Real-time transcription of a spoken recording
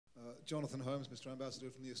Jonathan Holmes, Mr. Ambassador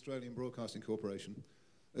from the Australian Broadcasting Corporation.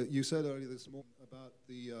 You said earlier this morning about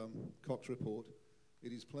the Cox report.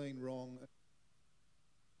 It is plain wrong,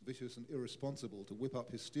 vicious and irresponsible to whip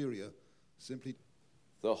up hysteria simply.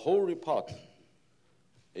 The whole report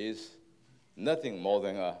is nothing more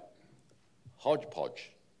than a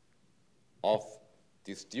hodgepodge of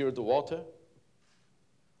distilled water,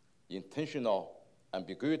 intentional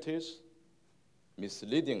ambiguities,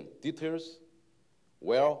 misleading details,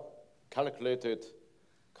 well-calculated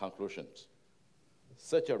conclusions.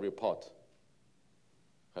 Such a report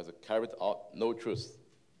has carried out no truth.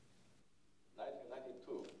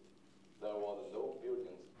 1992, there was no buildings.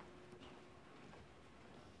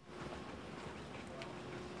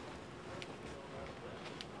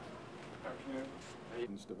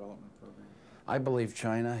 Development program. I believe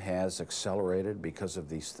China has accelerated, because of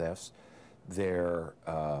these thefts, their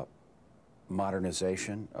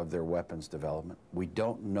modernization of their weapons development. We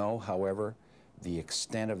don't know, however, the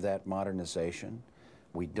extent of that modernization.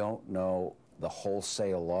 We don't know the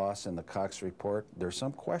wholesale loss in the Cox report. There's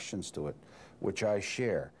some questions to it, which I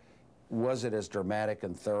share. Was it as dramatic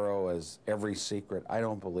and thorough as every secret? I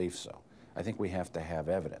don't believe so. I think we have to have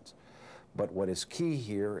evidence. But what is key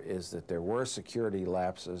here is that there were security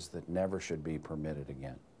lapses that never should be permitted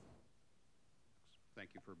again. Thank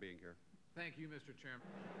you for being here. Thank you, Mr. Chairman.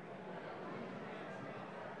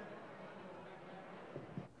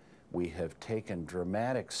 We have taken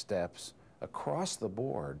dramatic steps across the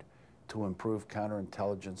board to improve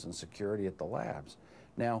counterintelligence and security at the labs.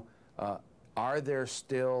 Now, are there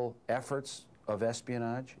still efforts of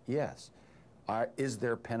espionage? Yes. Is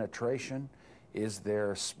there penetration? Is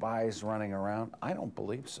there spies running around? I don't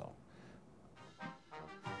believe so.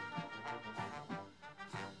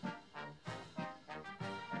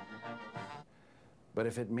 But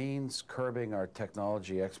if it means curbing our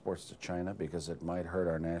technology exports to China because it might hurt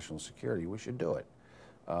our national security, we should do it.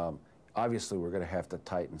 Obviously, we're going to have to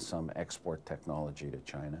tighten some export technology to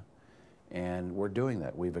China, and we're doing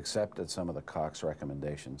that. We've accepted some of the Cox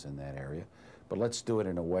recommendations in that area, but let's do it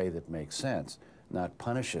in a way that makes sense, not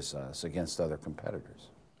punishes us against other competitors.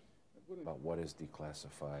 About what is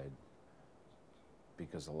declassified,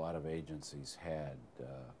 because a lot of agencies had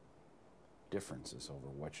differences over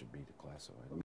what should be declassified.